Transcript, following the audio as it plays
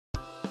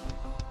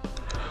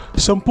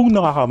10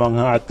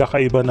 nakakamangha at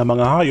kakaiba na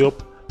mga hayop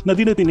na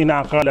di natin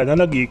inaakala na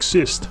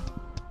nag-i-exist.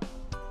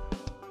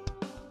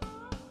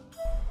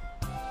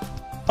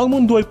 Ang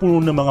mundo ay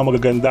puno ng mga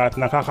magaganda at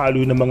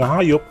nakakaaliw na mga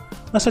hayop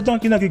na sadyang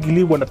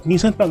kinagigiliwan at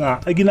minsan pa nga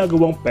ay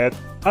ginagawang pet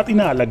at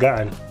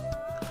inaalagaan.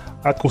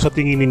 At kung sa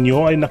tingin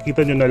ninyo ay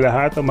nakita nyo na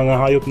lahat ang mga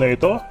hayop na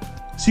ito,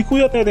 si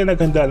Kuya Tere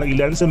naghanda ng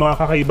ilan sa mga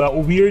kakaiba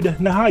o weird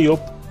na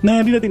hayop na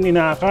hindi natin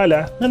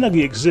inaakala na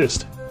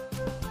nag-i-exist.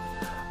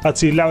 At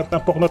sila ang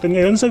tampok natin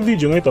ngayon sa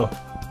video ng ito.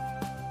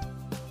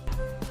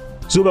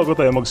 So bago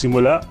tayo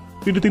magsimula,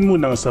 pindutin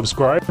muna ang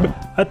subscribe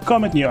at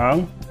comment niyo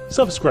ang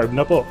subscribe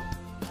na po.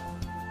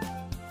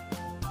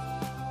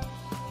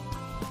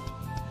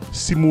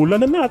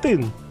 Simulan na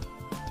natin!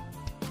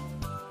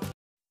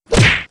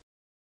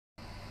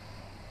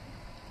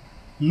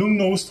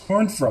 Long-nosed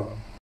horned frog.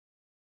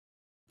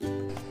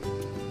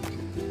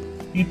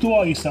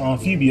 Ito ay isang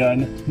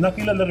amphibian na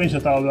kilala rin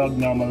sa tawag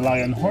na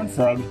Malayan horned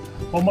frog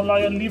o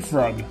Malayan leaf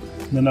frog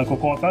na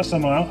nagkukota sa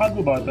mga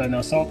kagubatan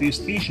ng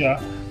Southeast Asia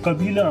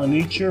kabilang ang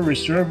Nature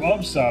Reserve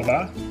of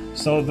Sabah,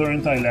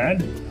 Southern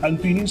Thailand, at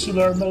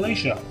Peninsular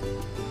Malaysia.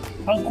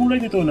 Ang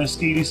kulay nito na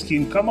scaly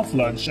skin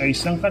camouflage ay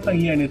isang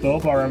katangian nito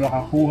para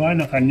makakuha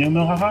ng kanyang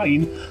mga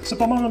kakain sa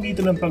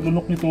pamamagitan ng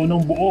paglunok nito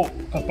ng buo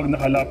kapag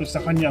nakalapit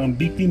sa kanyang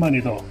biktima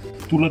nito,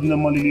 tulad ng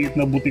maliliit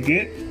na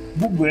butike,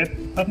 bugwet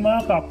at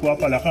mga kapwa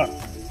palaka.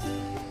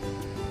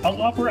 Ang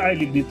upper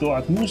eyelid nito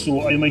at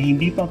nguso ay may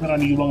hindi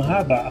pangkaraniwang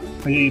haba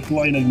kaya ito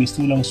ay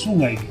nagmistulang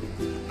sungay,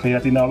 kaya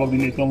tinawag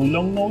din itong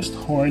long-nosed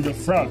horned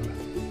frog.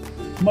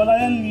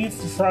 Malayan leaf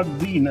frog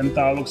din ang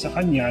tawag sa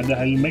kanya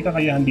dahil may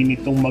kakayahan din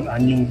itong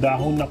mag-anyong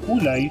dahon na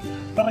kulay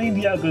para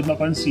hindi agad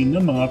mapansin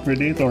ng mga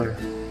predator.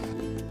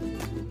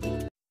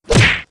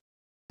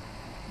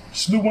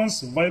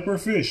 Sloane's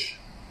viperfish.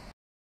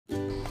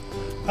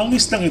 Ang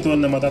listang ito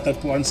na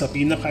matatagpuan sa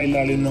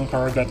pinakailalim ng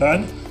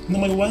karagatan na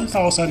may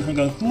 1,000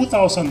 hanggang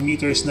 2,000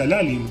 meters na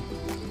lalim.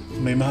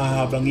 May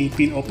mahahabang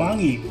ngipin o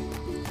pangil.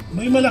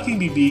 May malaking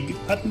bibig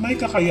at may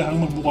kakayahang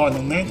magbuka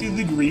ng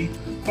 90-degree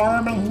para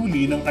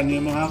manghuli ng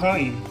kanyang mga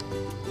kain.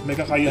 May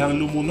kakayahang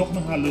lumunok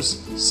ng halos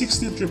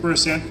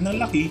 63% ng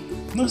laki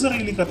ng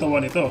sariling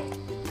katawan nito.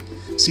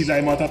 Sila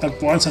ay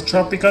matatagpuan sa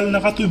tropical na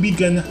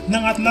katubigan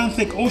ng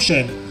Atlantic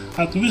Ocean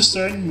at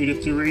Western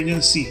Mediterranean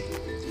Sea.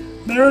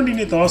 Meron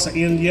din ito sa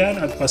Indian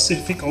at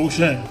Pacific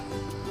Ocean.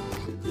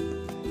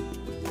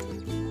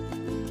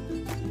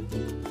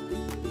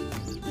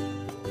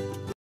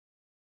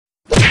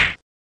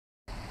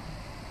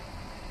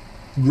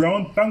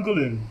 Ground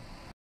pangolin.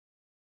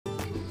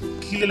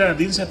 Kilala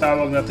din sa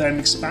tawag na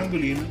Temix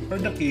pangolin or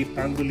the Cape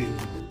pangolin.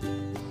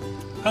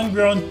 Ang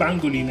ground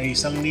pangolin ay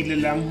isang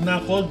nilalang na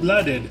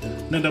cold-blooded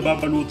na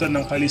nababalutan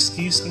ng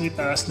kaliskis ang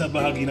itaas na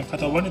bahagi ng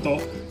katawan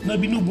nito na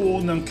binubuo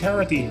ng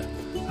keratin.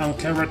 Ang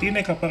keratin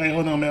ay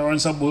kapareho ng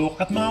meron sa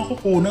buhok at mga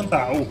kuko ng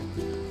tao.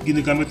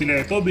 Ginagamit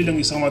nila ito bilang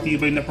isang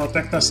matibay na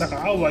protekta sa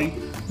kaaway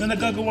na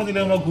nagagawa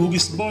nilang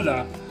maghugis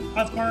bola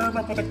at para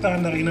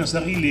maprotektahan na rin ang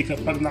sarili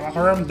kapag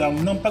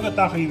nakakaramdam ng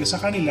pag-atake sa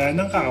kanila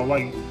ng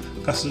kaaway,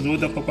 kasunod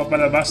ang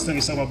pagpapalabas ng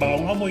isang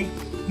mabahong amoy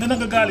na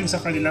nagagaling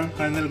sa kanilang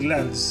anal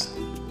glands.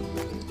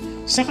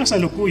 Sa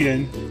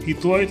kasalukuyan,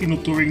 ito ay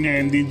tinuturing na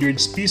endangered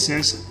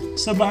species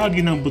sa bahagi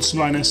ng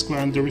Botswana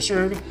Squander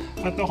Reserve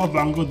at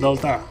Okavango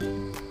Delta.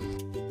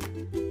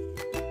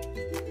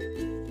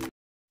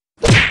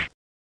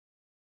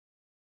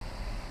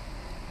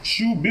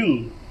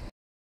 Shoebill.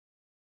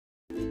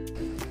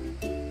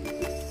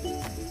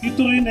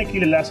 Ito rin ay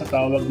kilala sa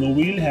tawag na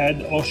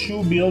whalehead o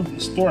shoe-billed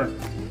stork.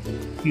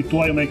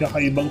 Ito ay may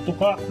kakaibang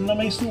tuka na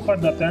may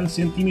sukat na 10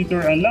 cm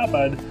ang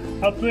lapad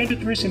at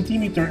 23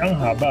 cm ang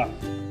haba.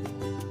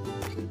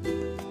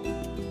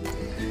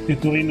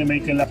 Ito rin ay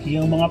may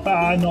kalakihang mga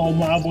paa na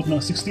umaabot ng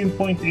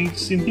 16.8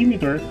 cm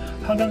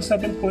hanggang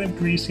 7.3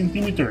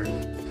 cm.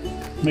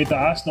 May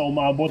taas na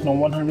umaabot ng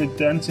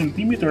 110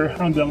 cm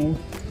hanggang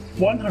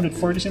 140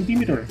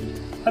 cm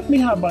at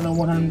may haba ng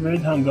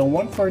 100 hanggang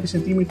 140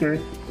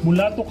 cm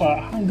mula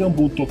tuka hanggang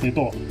butot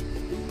nito.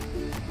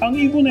 Ang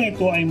ibon na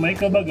ito ay may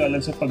kabagalan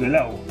sa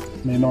paggalaw.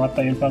 May mga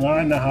tayon pa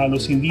nga na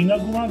halos hindi na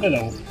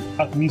gumagalaw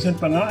at minsan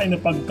pa nga ay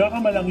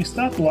napagkakamalang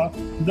estatwa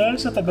dahil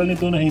sa tagal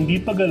nito na hindi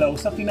paggalaw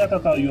sa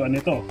kinatatayuan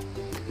nito.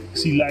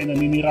 Sila ay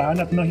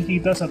naninirahan at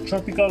nakikita sa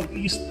tropical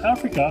East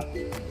Africa,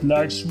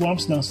 large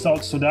swamps ng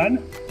South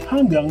Sudan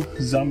hanggang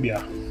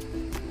Zambia.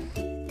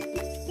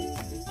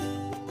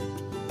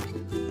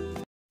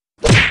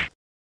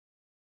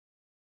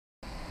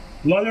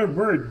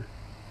 Lyrebird.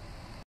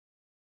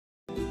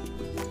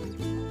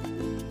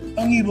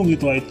 Ang ibong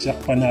ito ay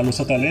tiyak panalo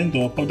sa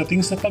talento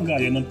pagdating sa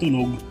paggaya ng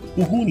tunog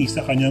o huni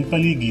sa kanyang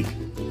paligid.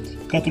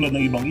 Katulad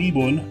ng ibang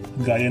ibon,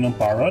 gaya ng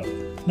parrot,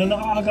 na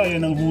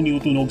nakakagaya ng huni o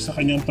tunog sa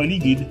kanyang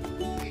paligid,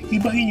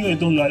 ibahin niyo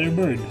itong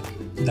Lyrebird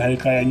dahil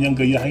kaya niyang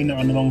gayahin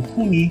ng anumang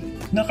huni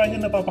na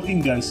kanyang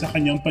napapakinggan sa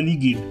kanyang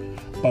paligid,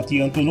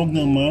 pati ang tunog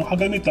ng mga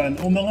kagamitan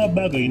o mga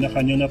bagay na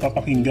kanyang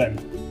napapakinggan.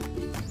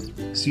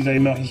 Sila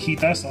ay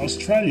makikita sa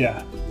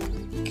Australia.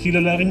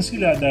 Kilala rin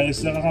sila dahil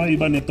sa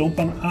kakaiba nitong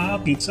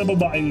pang-aakit sa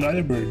babaeng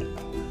Lyrebird.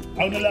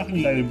 Ang lalaking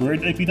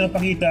lyrebird ay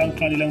pinapakita ang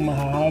kanilang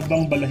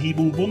mahahabang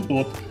balahibong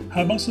buntot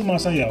habang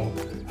sumasayaw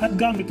at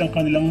gamit ang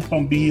kanilang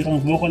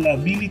pambihirang vocal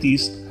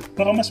abilities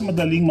para mas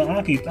madaling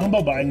maakit ang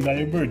babaeng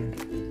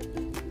lyrebird.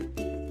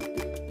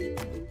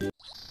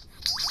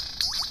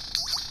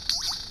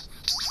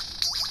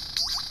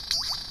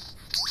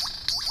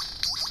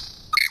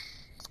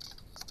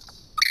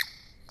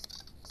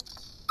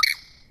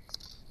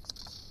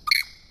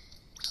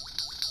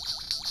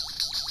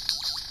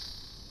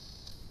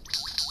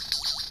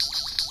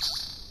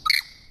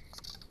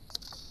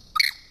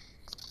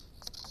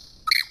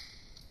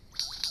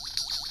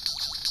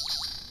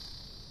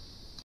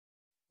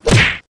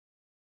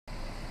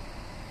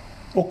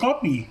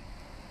 Okapi.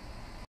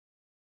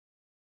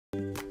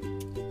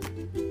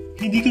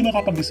 Hindi ka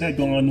makapag-decide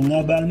kung ano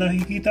nga ba ang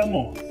nakikita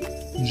mo,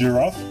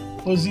 giraffe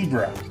o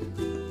zebra.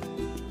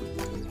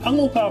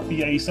 Ang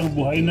okapi ay isang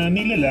buhay na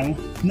nilalang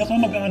na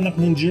kamag-anak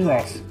ng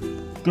giraffe,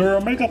 pero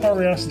may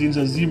kaparehas din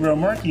sa zebra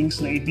markings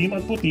na itim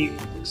at puti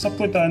sa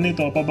puwetan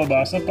nito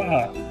pababa sa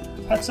paa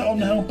at sa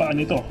unahang paa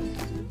nito.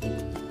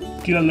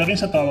 Kilala rin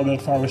sa tawag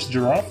ng forest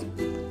giraffe,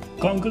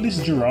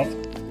 Congolese giraffe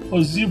o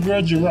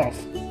zebra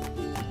giraffe.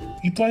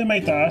 Ito ay may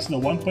taas na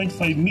 1.5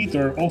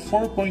 meter o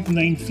 4.9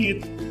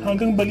 feet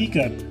hanggang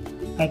balikat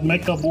at may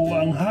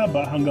kabuuang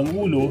haba hanggang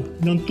ulo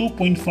ng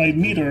 2.5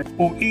 meter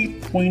o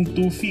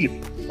 8.2 feet.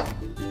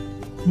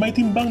 May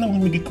timbang ng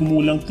humigit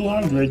kumulang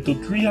 200 to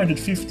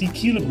 350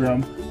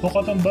 kg o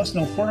katambas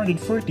ng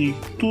 440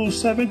 to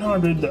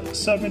 770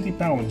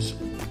 pounds.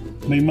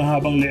 May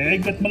mahabang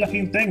leeg at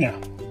malaking tenga.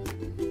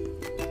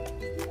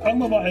 Ang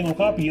babaeng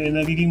okapi ay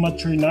nagiging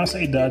mature na sa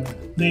edad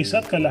na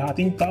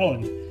 1.5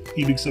 taon.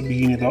 Ibig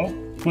sabihin nito,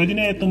 pwede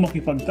na itong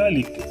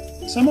makipagtalik.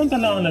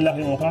 Samantalang ang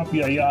lalaking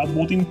okapi ay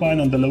aabutin pa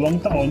ng 2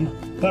 taon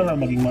para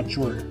maging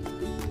mature.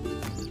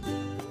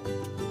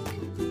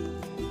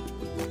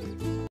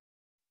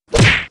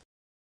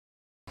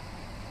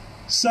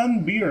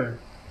 Sun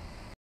bear.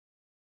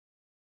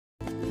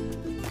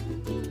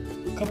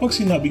 Kapag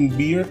sinabing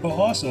bear o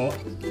oso,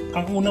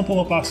 ang unang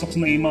pumapasok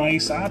na imahe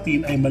sa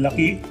atin ay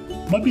malaki,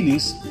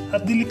 mabilis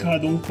at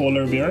delikadong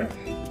polar bear,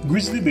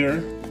 grizzly bear,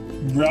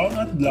 brown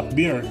at black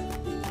bear.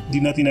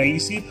 Di natin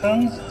naisip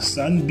ang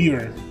sun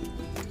bear.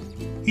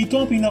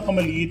 Ito ang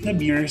pinakamaliit na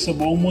bear sa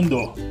buong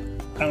mundo.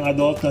 Ang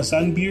adult na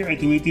sun bear ay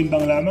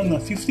tumitimbang lamang ng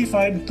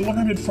 55 to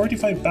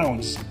 145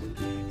 pounds.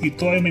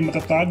 Ito ay may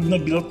matatag na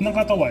built ng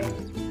katawan,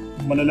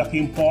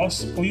 malalaking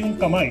paws o yung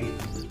kamay,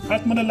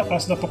 at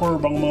malalakas na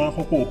pakurbang mga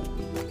kuko,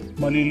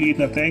 maliliit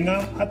na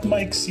tenga at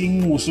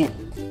maiksing nguso.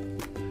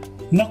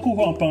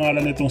 Nakuha ang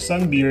pangalan nitong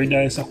sun bear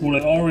dahil sa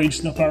kulay orange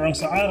na parang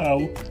sa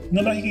araw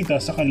na nakikita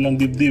sa kanilang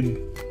dibdib.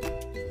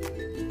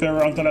 Pero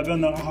ang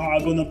talagang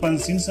nakakaagaw ng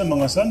pansin sa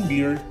mga sun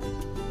bear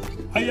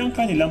ay ang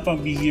kanilang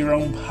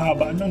pambihirang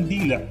haba ng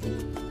dila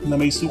na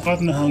may sukat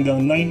na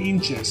hanggang 9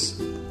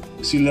 inches.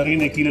 Sila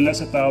rin ay kilala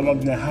sa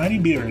tawag na honey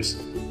bears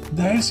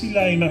dahil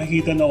sila ay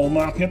makikita na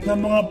umakyat ng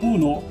mga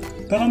puno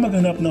para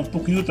maghanap ng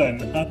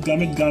pukyutan at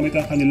gamit-gamit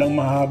ang kanilang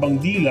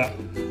mahabang dila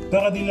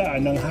para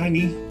dilaan ng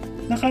honey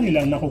na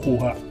kanilang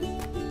nakukuha.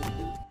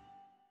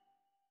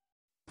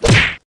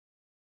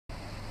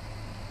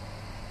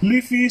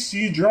 Leafy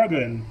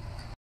seadragon.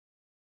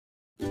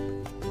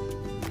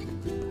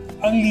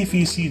 Ang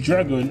Leafy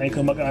seadragon ay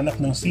kamag-anak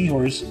ng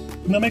seahorse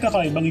na may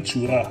kakaibang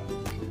itsura.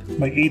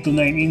 May 8 to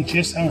 9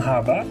 inches ang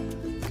haba,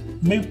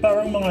 may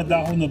parang mga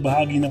dahon na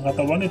bahagi ng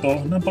katawan nito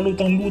na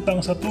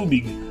palutang-lutang sa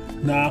tubig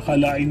na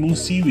akalain mong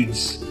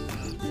seaweeds.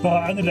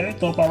 Paraan nila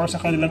ito para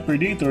sa kanilang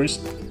predators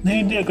na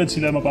hindi agad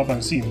sila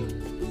mapapansin.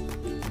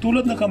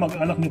 Tulad ng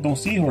kamag-anak nitong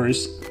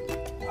seahorse,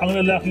 ang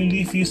lalaking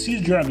Leafy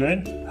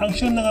seadragon ang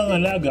siyang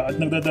nangangalaga at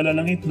nagdadala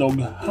ng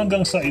itlog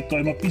hanggang sa ito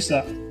ay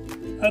mapisa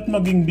at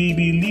maging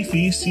baby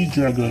Leafy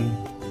seadragon.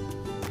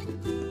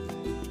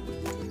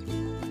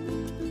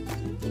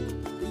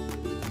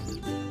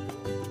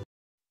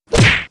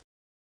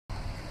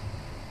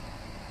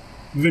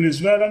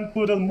 Venezuelan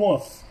poodle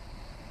moth.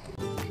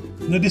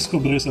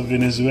 Nadiskubre sa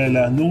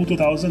Venezuela noong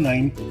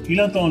 2009,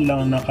 ilang taon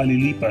lang ang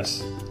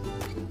nakalilipas.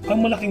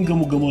 Ang malaking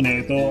gamo-gamo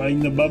na ito ay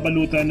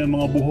nababalutan ng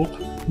mga buhok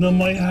na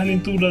may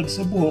halintulad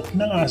sa buhok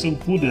ng asong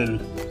poodle.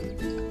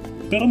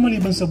 Pero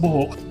maliban sa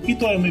buhok,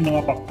 ito ay may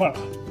mga pakpak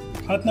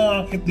at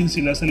nakakit din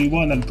sila sa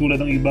liwanag tulad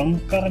ng ibang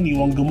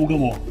karaniwang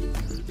gamo-gamo.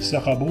 Sa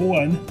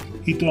kabuuan,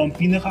 ito ang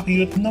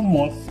pinaka-cute na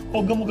moth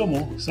o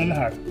gamo-gamo sa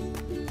lahat.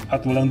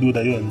 At walang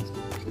duda yon.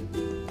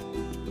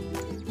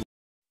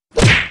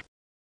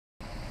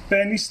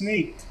 Penny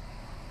snake.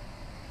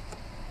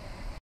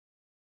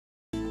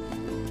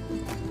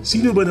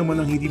 Sino ba naman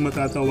ang hindi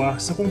matatawa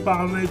sa kung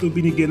paano na ito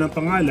binigyan ng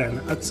pangalan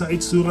at sa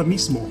itsura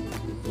mismo?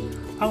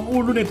 Ang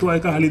ulo nito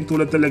ay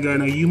kahalintulad talaga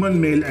ng human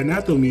male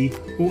anatomy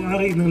o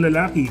ari ng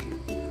lalaki.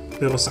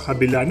 Pero sa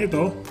kabila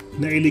nito,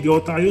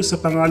 nailigaw tayo sa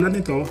pangalan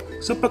nito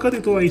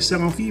sapagkat ito ay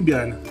isang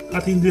amphibian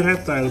at hindi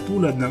reptile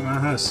tulad ng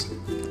ahas.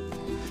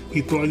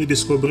 Ito ay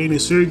nidiskubre ni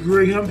Sir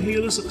Graham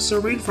Hales sa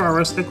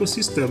Rainforest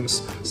Ecosystems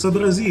sa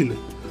Brazil.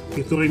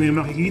 Ito rin ay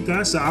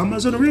makikita sa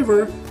Amazon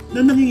River na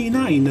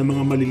nanginginain ng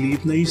mga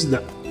maliliit na isda.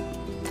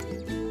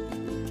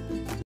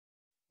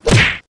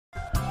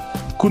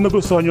 Kung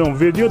nagustuhan niyo ang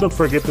video, don't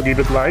forget to give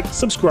it like,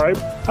 subscribe,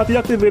 at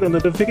i-activate ang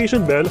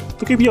notification bell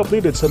to keep you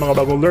updated sa mga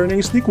bagong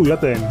learnings ni Kuya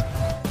Teng.